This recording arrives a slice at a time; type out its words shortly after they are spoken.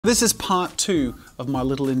This is part 2 of my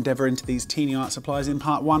little endeavour into these teeny art supplies. In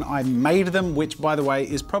part 1, I made them, which by the way,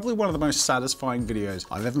 is probably one of the most satisfying videos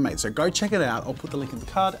I've ever made. So go check it out. I'll put the link in the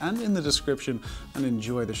card and in the description and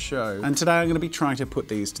enjoy the show. And today I'm going to be trying to put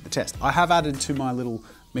these to the test. I have added to my little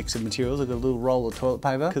mix of materials. I've got a little roll of toilet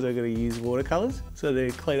paper because I'm going to use watercolours so they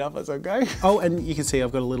clean up as I go. Oh, and you can see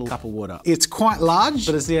I've got a little cup of water. It's quite large,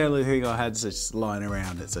 but it's the only thing I had just lying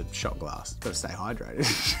around. It's a shot glass. Got to stay hydrated.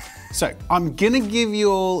 So I'm gonna give you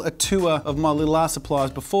all a tour of my little art supplies.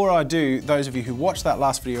 Before I do, those of you who watched that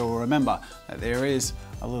last video will remember that there is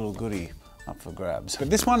a little goodie up for grabs. But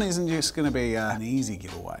this one isn't just gonna be an easy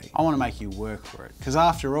giveaway. I wanna make you work for it. Because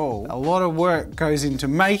after all, a lot of work goes into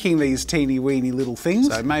making these teeny weeny little things.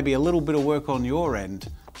 So maybe a little bit of work on your end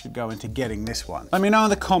should go into getting this one. Let me know in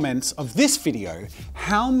the comments of this video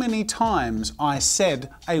how many times I said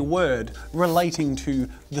a word relating to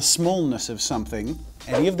the smallness of something.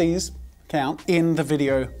 Any of these count in the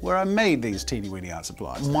video where I made these teeny weeny art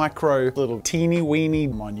supplies. Micro, little teeny weeny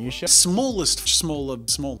minutia. Smallest,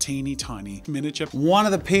 small, teeny tiny miniature. One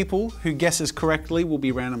of the people who guesses correctly will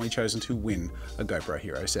be randomly chosen to win a GoPro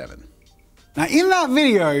Hero 7. Now in that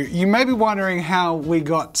video, you may be wondering how we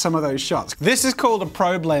got some of those shots. This is called a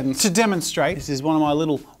probe lens. To demonstrate, this is one of my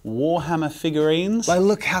little Warhammer figurines. But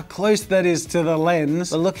look how close that is to the lens.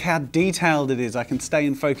 But look how detailed it is. I can stay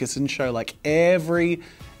in focus and show like every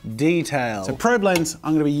detail. So probe lens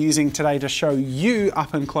I'm gonna be using today to show you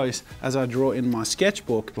up and close as I draw in my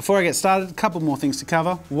sketchbook. Before I get started, a couple more things to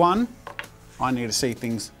cover. One, I need to see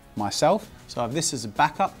things myself. So I have this as a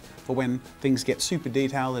backup for when things get super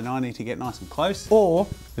detailed and I need to get nice and close. Or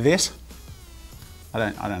this. I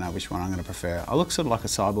don't know which one I'm gonna prefer. I look sort of like a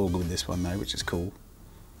cyborg with this one though, which is cool.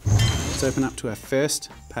 Let's open up to our first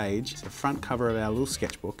page. It's the front cover of our little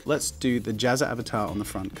sketchbook. Let's do the Jazza avatar on the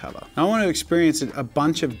front cover. Now I want to experience a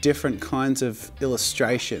bunch of different kinds of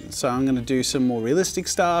illustrations. So I'm going to do some more realistic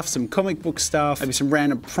stuff, some comic book stuff, maybe some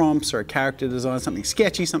random prompts or a character design, something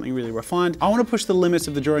sketchy, something really refined. I want to push the limits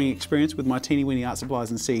of the drawing experience with my teeny weeny art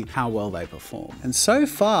supplies and see how well they perform. And so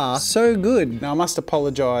far, so good. Now I must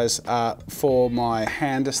apologize for my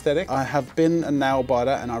hand aesthetic. I have been a nail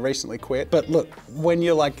biter and I recently quit. But look, when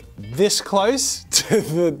you're like this close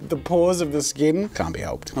to the pores of the skin, can't be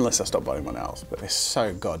helped. Unless I stop biting my nails, but they're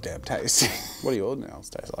so goddamn tasty. What do your nails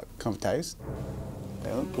taste like? Kind of taste?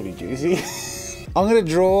 They look pretty juicy. I'm gonna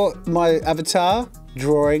draw my avatar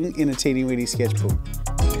drawing in a teeny weeny sketchbook.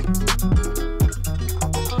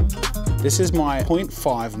 This is my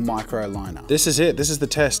 0.5 micro liner. This is it. This is the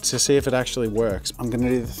test to see if it actually works. I'm gonna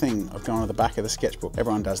do the thing of going to the back of the sketchbook.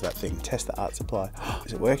 Everyone does that thing. Test the art supply.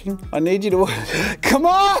 Is it working? I need you to work. Come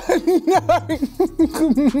on! No!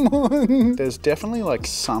 Come on! There's definitely like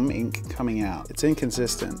some ink coming out. It's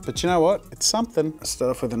inconsistent. But you know what? It's something. I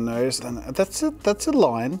start off with a nose. That's a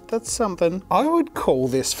line. That's something. I would call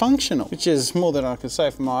this functional, which is more than I could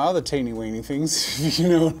say for my other teeny weeny things. You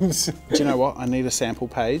know what I'm saying? Do you know what? I need a sample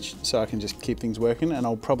page so I can just keep things working, and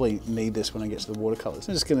I'll probably need this when I get to the watercolors.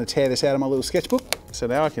 I'm just gonna tear this out of my little sketchbook. So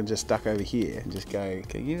now I can just duck over here and just go,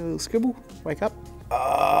 can you do a little scribble? Wake up.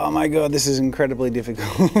 Oh my God, this is incredibly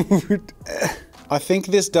difficult. I think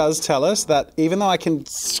this does tell us that even though I can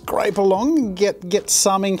scrape along, get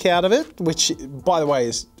some ink out of it, which by the way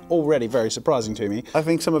is already very surprising to me. I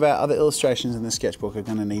think some of our other illustrations in the sketchbook are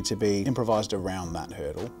gonna need to be improvised around that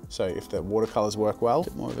hurdle. So if the watercolors work well, a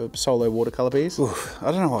bit more of a solo watercolor piece. Oof,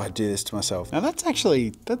 I don't know why I do this to myself. Now that's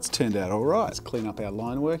turned out all right. Let's clean up our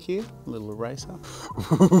line work here. A little eraser.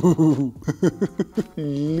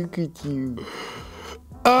 Look at you.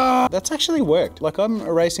 That's actually worked. Like I'm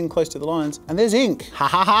erasing close to the lines and there's ink. Ha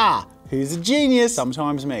ha ha. Who's a genius?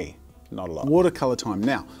 Sometimes me. Not a lot. Watercolor time.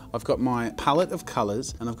 Now, I've got my palette of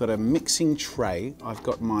colors and I've got a mixing tray. I've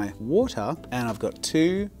got my water and I've got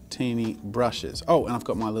 2 teeny brushes. Oh, and I've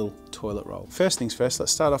got my little toilet roll. First things first,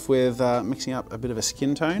 let's start off with mixing up a bit of a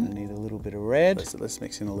skin tone. I need a little bit of red. Let's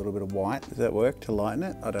mix in a little bit of white. Does that work to lighten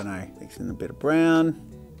it? I don't know. Mix in a bit of brown.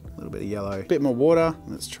 A little bit of yellow, a bit more water.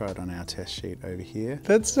 Let's try it on our test sheet over here.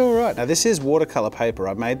 That's all right. Now this is watercolor paper.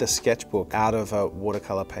 I made the sketchbook out of a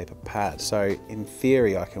watercolor paper pad. So in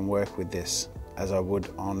theory, I can work with this as I would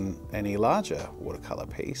on any larger watercolor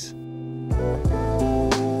piece.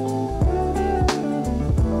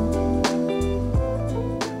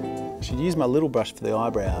 I should use my little brush for the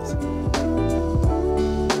eyebrows. And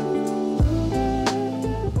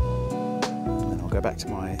then I'll go back to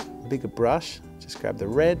my bigger brush. Just grab the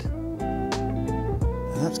red.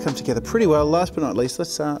 And that's come together pretty well. Last but not least,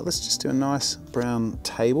 let's just do a nice brown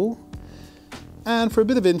table. And for a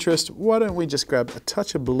bit of interest, why don't we just grab a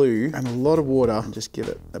touch of blue and a lot of water and just give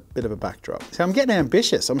it a bit of a backdrop. So I'm getting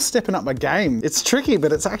ambitious, I'm stepping up my game. It's tricky,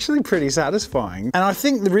 but it's actually pretty satisfying. And I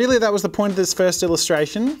think really that was the point of this first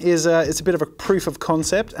illustration, is it's a bit of a proof of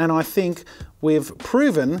concept, and I think we've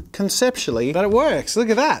proven conceptually that it works. Look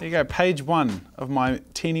at that. There you go, page 1 of my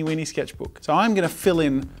teeny weeny sketchbook. So I'm gonna fill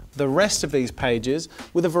in the rest of these pages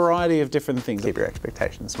with a variety of different things. Keep your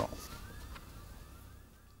expectations small.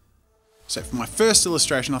 So for my first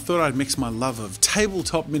illustration, I thought I'd mix my love of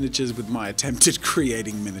tabletop miniatures with my attempt at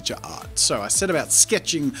creating miniature art. So I set about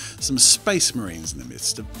sketching some space marines in the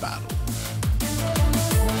midst of battle.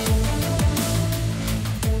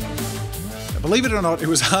 Believe it or not, it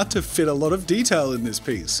was hard to fit a lot of detail in this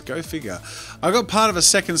piece. Go figure. I got part of a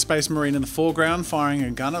second Space Marine in the foreground, firing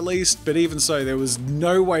a gun at least, but even so, there was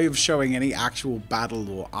no way of showing any actual battle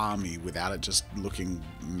or army without it just looking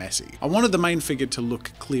messy. I wanted the main figure to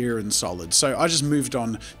look clear and solid, so I just moved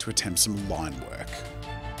on to attempt some line work.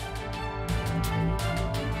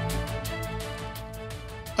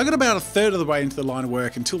 I got about a third of the way into the line of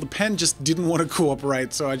work until the pen just didn't want to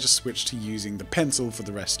cooperate, so I just switched to using the pencil for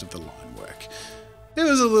the rest of the line work. It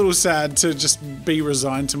was a little sad to just be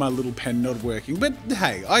resigned to my little pen not working, but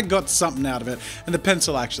hey, I got something out of it, and the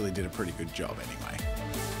pencil actually did a pretty good job anyway.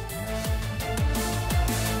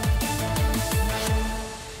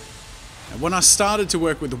 When I started to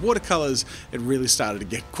work with the watercolors, it really started to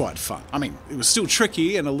get quite fun. I mean, it was still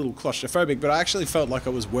tricky and a little claustrophobic, but I actually felt like I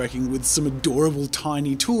was working with some adorable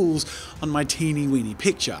tiny tools on my teeny weeny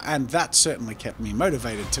picture, and that certainly kept me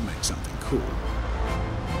motivated to make something cool.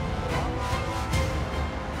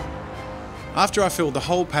 After I filled the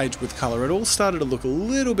whole page with colour, it all started to look a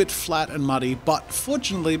little bit flat and muddy, but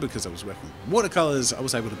fortunately, because I was working with watercolours, I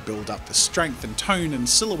was able to build up the strength and tone and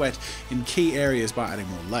silhouette in key areas by adding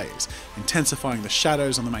more layers, intensifying the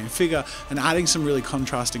shadows on the main figure, and adding some really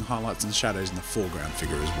contrasting highlights and shadows in the foreground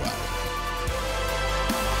figure as well.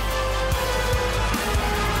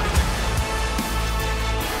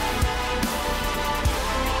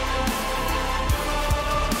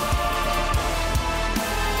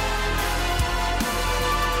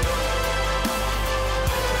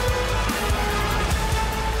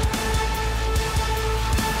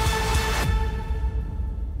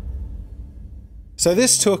 So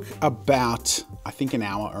this took about, I think, an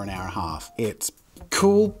hour or an hour and a half. It's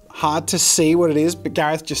cool, hard to see what it is, but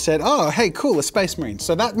Gareth just said, oh, hey, cool, a Space Marine.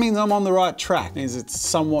 So that means I'm on the right track. It means it's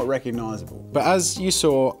somewhat recognizable. But as you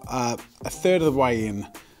saw, a third of the way in,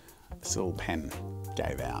 this little pen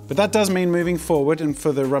gave out. But that does mean moving forward, and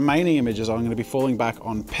for the remaining images, I'm going to be falling back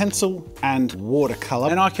on pencil and watercolor.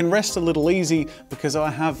 And I can rest a little easy because I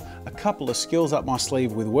have a couple of skills up my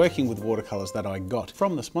sleeve with working with watercolors that I got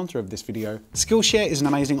from the sponsor of this video. Skillshare is an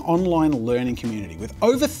amazing online learning community with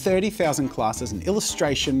over 30,000 classes in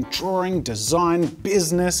illustration, drawing, design,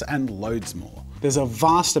 business, and loads more. There's a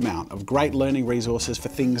vast amount of great learning resources for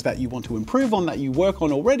things that you want to improve on, that you work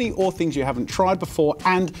on already, or things you haven't tried before,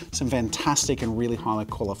 and some fantastic and really highly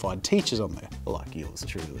qualified teachers on there, like yours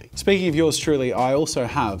truly. Speaking of yours truly, I also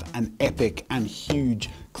have an epic and huge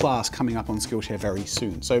class coming up on Skillshare very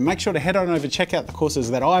soon. So make sure to head on over, check out the courses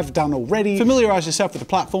that I've done already, familiarize yourself with the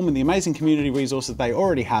platform and the amazing community resources they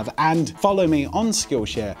already have, and follow me on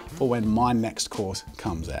Skillshare for when my next course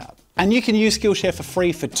comes out. And you can use Skillshare for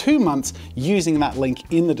free for 2 months using that link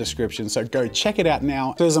in the description, so go check it out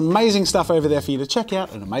now. There's amazing stuff over there for you to check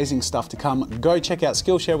out and amazing stuff to come. Go check out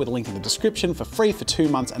Skillshare with a link in the description for free for 2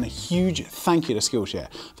 months, and a huge thank you to Skillshare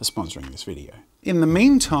for sponsoring this video. In the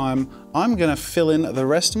meantime, I'm gonna fill in the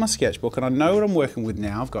rest of my sketchbook, and I know what I'm working with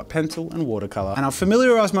now. I've got pencil and watercolor, and I've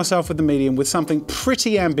familiarized myself with the medium with something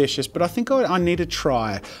pretty ambitious, but I think I need to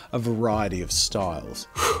try a variety of styles.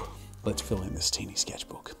 Let's fill in this teeny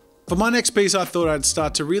sketchbook. For my next piece, I thought I'd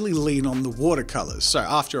start to really lean on the watercolors. So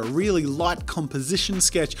after a really light composition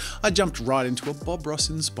sketch, I jumped right into a Bob Ross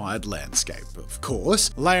inspired landscape, of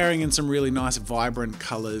course, layering in some really nice vibrant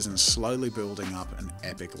colors and slowly building up an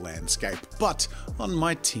epic landscape, but on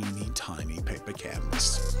my teeny tiny paper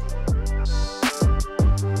canvas.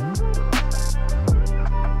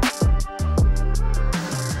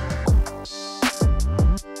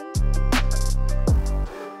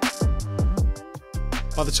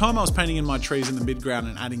 By the time I was painting in my trees in the midground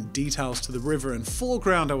and adding details to the river and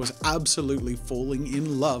foreground, I was absolutely falling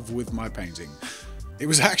in love with my painting. It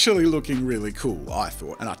was actually looking really cool, I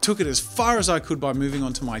thought, and I took it as far as I could by moving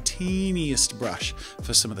onto my teeniest brush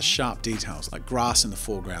for some of the sharp details, like grass in the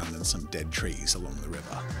foreground and some dead trees along the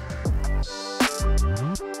river.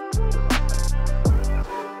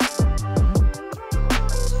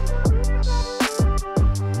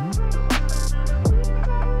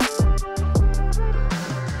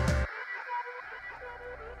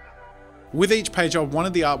 With each page, I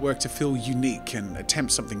wanted the artwork to feel unique and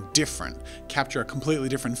attempt something different, capture a completely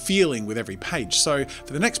different feeling with every page. So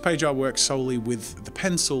for the next page, I worked solely with the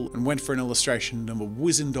pencil and went for an illustration of a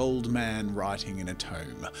wizened old man writing in a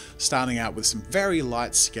tome, starting out with some very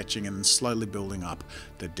light sketching and then slowly building up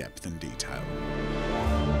the depth and detail.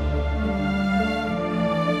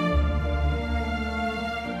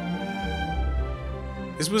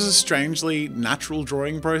 This was a strangely natural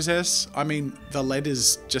drawing process. I mean, the lead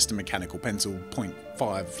is just a mechanical pencil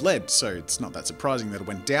 0.5 lead, so it's not that surprising that it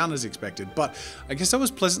went down as expected, but I guess I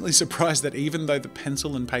was pleasantly surprised that even though the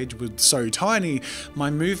pencil and page were so tiny,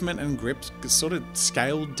 my movement and grip sort of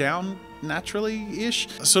scaled down naturally-ish.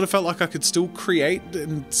 I sort of felt like I could still create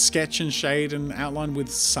and sketch and shade and outline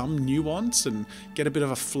with some nuance and get a bit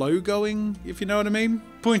of a flow going, if you know what I mean.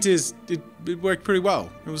 Point is, it worked pretty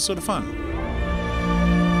well. It was sort of fun.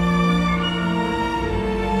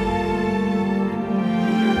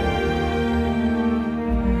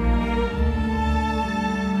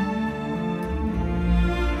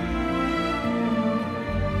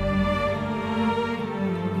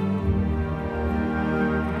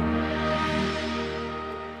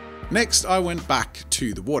 Next, I went back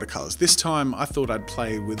to the watercolors. This time, I thought I'd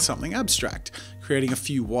play with something abstract, creating a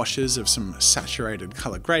few washes of some saturated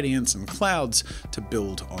color gradients and clouds to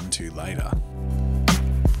build onto later.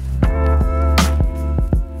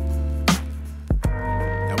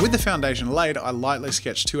 With the foundation laid, I lightly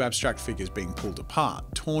sketched two abstract figures being pulled apart,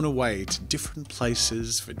 torn away to different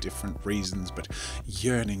places for different reasons, but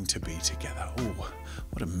yearning to be together. Oh,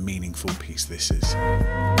 what a meaningful piece this is.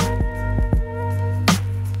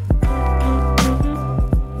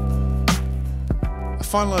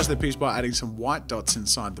 I finalised the piece by adding some white dots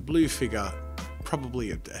inside the blue figure,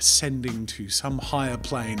 probably ascending to some higher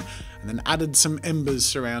plane, and then added some embers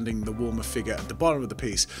surrounding the warmer figure at the bottom of the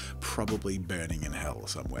piece, probably burning in hell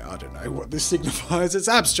somewhere. I don't know what this signifies. It's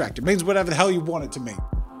abstract. It means whatever the hell you want it to mean.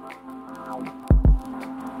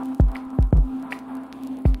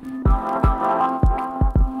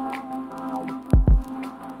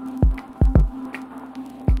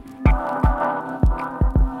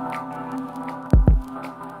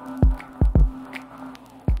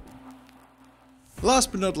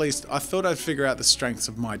 Last but not least, I thought I'd figure out the strengths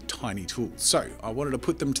of my tiny tools, so I wanted to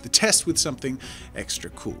put them to the test with something extra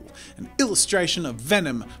cool. An illustration of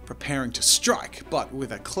Venom preparing to strike, but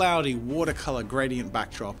with a cloudy watercolor gradient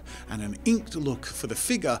backdrop and an inked look for the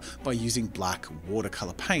figure by using black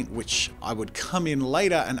watercolor paint, which I would come in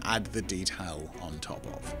later and add the detail on top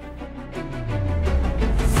of.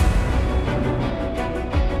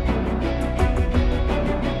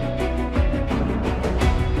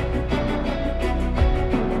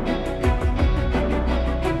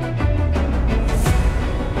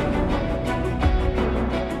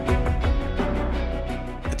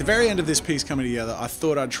 At the very end of this piece coming together, I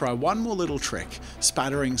thought I'd try one more little trick,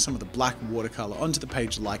 spattering some of the black watercolor onto the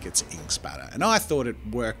page like it's ink spatter. And I thought it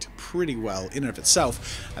worked pretty well in and of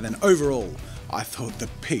itself, and then overall, I thought the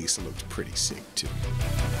piece looked pretty sick too.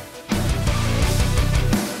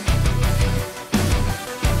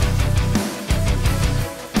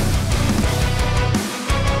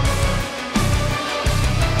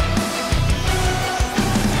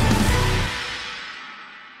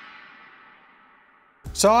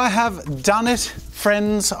 So I have done it,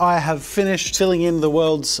 friends. I have finished filling in the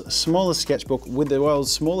world's smallest sketchbook with the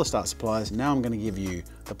world's smallest art supplies. Now I'm going to give you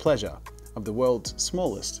the pleasure of the world's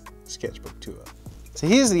smallest sketchbook tour. So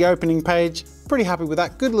here's the opening page. Pretty happy with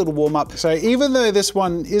that. Good little warm up. So even though this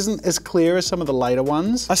one isn't as clear as some of the later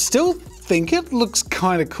ones, I still think it looks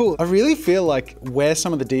kind of cool. I really feel like where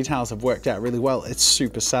some of the details have worked out really well, it's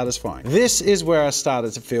super satisfying. This is where I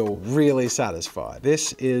started to feel really satisfied.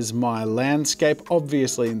 This is my landscape,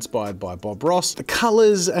 obviously inspired by Bob Ross. The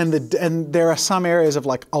colors and there are some areas of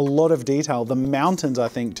like a lot of detail. The mountains I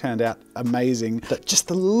think turned out amazing. But just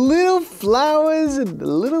the little flowers and the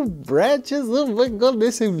little branches, oh my God,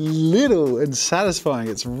 they're so little and satisfying.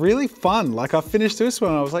 It's really fun. Like I finished this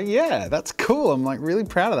one, I was like, yeah, that's cool. I'm like really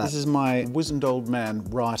proud of that. This is my wizened old man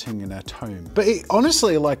writing in a tome. But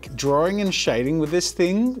honestly, like drawing and shading with this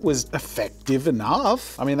thing was effective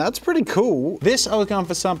enough. I mean, that's pretty cool. This, I was going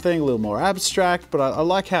for something a little more abstract, but I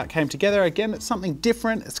like how it came together. Again, it's something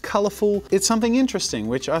different, it's colorful, it's something interesting,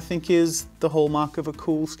 which I think is the hallmark of a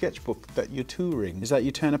cool sketchbook that you're touring, is that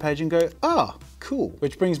you turn a page and go, ah, cool.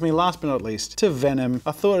 Which brings me last but not least to Venom.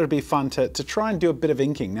 I thought it'd be fun to try and do a bit of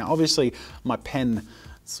inking. Now, obviously my pen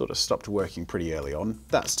sort of stopped working pretty early on.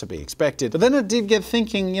 That's to be expected. But then I did get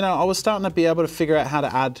thinking, you know, I was starting to be able to figure out how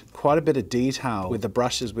to add quite a bit of detail with the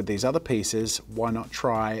brushes with these other pieces. Why not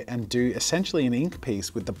try and do essentially an ink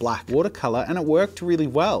piece with the black watercolor? And it worked really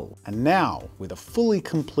well. And now, with a fully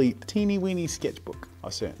complete teeny weeny sketchbook, I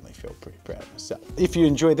certainly feel pretty proud of myself. If you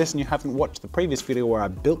enjoyed this and you haven't watched the previous video where I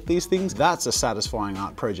built these things, that's a satisfying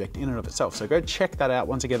art project in and of itself. So go check that out.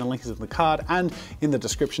 Once again, the link is in the card and in the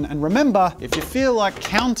description. And remember, if you feel like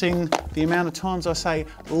counting the amount of times I say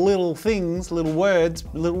little things, little words,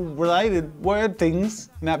 little related word things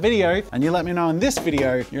in that video, and you let me know in this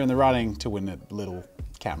video, you're in the running to win a little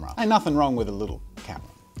camera. Ain't nothing wrong with a little camera.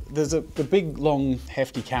 There's the big, long,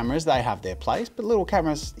 hefty cameras, they have their place, but little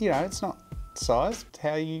cameras, you know, it's not size, it's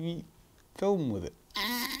how you film with it.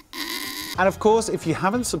 And of course, if you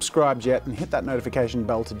haven't subscribed yet, and hit that notification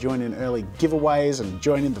bell to join in early giveaways and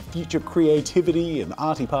join in the future creativity and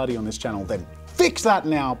arty party on this channel, then fix that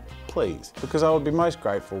now, please, because I would be most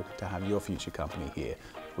grateful to have your future company here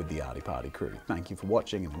with the Arty Party crew. Thank you for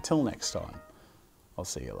watching, and until next time, I'll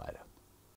see you later.